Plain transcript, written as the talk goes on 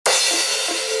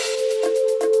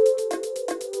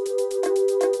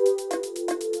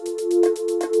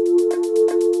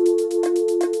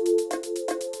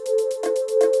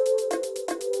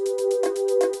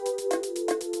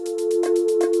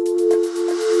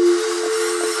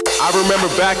remember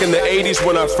back in the 80s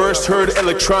when I first heard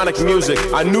electronic music.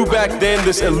 I knew back then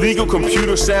this illegal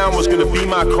computer sound was gonna be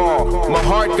my call. My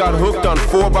heart got hooked on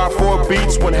 4x4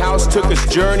 beats when house took its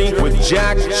journey with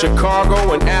Jack,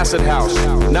 Chicago, and Acid House.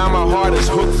 Now my heart is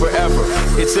hooked forever.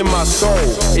 It's in my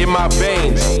soul, in my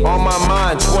veins, on my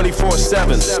mind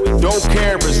 24/7. Don't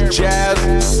care if it's jazz,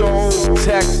 soul,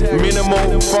 tech,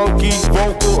 minimal, funky,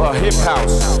 vocal, or hip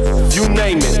house. You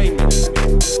name it,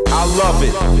 I love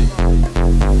it.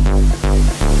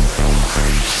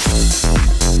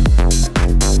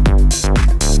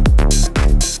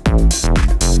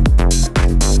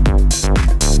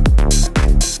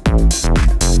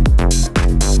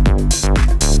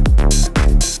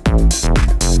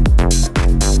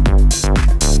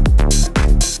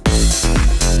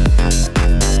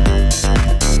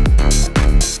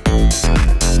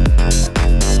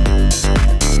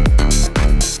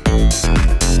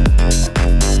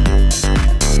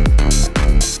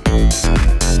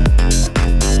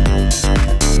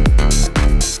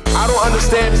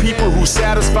 People who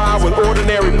satisfied with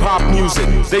ordinary pop music.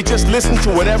 They just listen to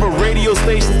whatever radio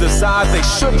station decides they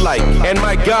should like. And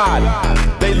my God,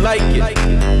 they like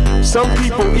it. Some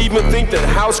people even think that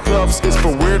house clubs is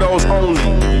for weirdos only.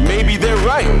 Maybe they're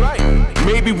right.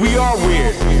 Maybe we are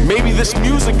weird. Maybe this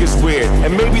music is weird.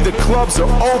 And maybe the clubs are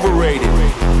overrated.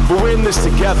 But we're in this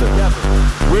together.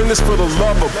 We're in this for the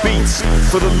love of beats,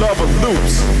 for the love of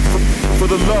loops, for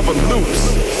the love of loops,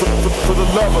 for the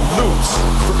love of loops,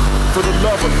 for the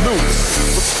love of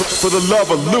loops, for the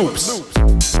love of loops.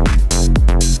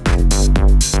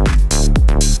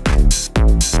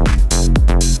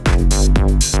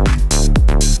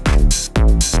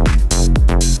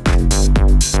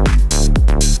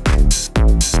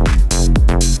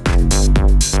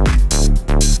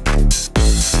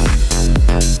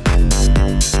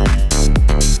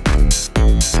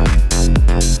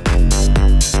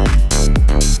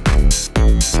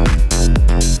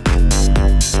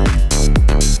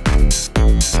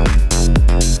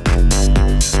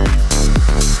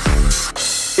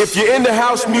 If you're into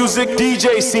house music,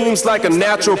 DJ seems like a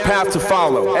natural path to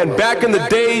follow. And back in the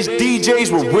days,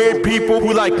 DJs were weird people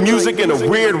who like music in a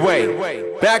weird way.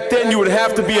 Back then, you would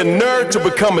have to be a nerd to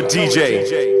become a DJ.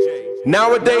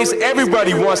 Nowadays,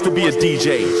 everybody wants to be a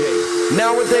DJ.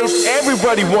 Nowadays,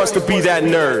 everybody wants to be that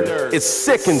nerd. It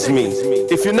sickens me.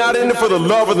 If you're not in it for the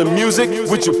love of the music,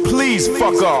 would you please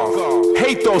fuck off?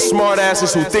 Hate those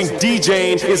smartasses who think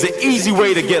DJing is an easy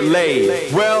way to get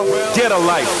laid. Well, get a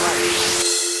life.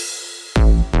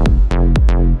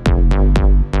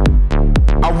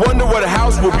 I wonder what a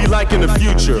house will be like in the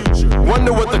future.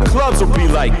 Wonder what the clubs will be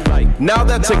like. Now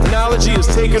that technology has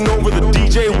taken over the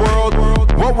DJ world,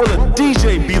 what will a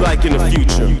DJ be like in the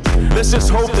future? Let's just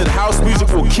hope that house music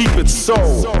will keep its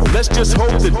soul. Let's just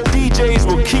hope that DJs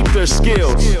will keep their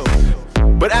skills.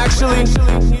 But actually,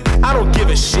 I don't give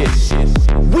a shit.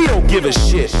 We don't give a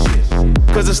shit.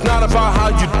 Cause it's not about how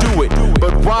you do it,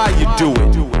 but why you do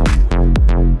it.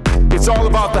 It's all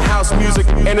about the house music,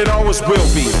 and it always will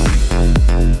be.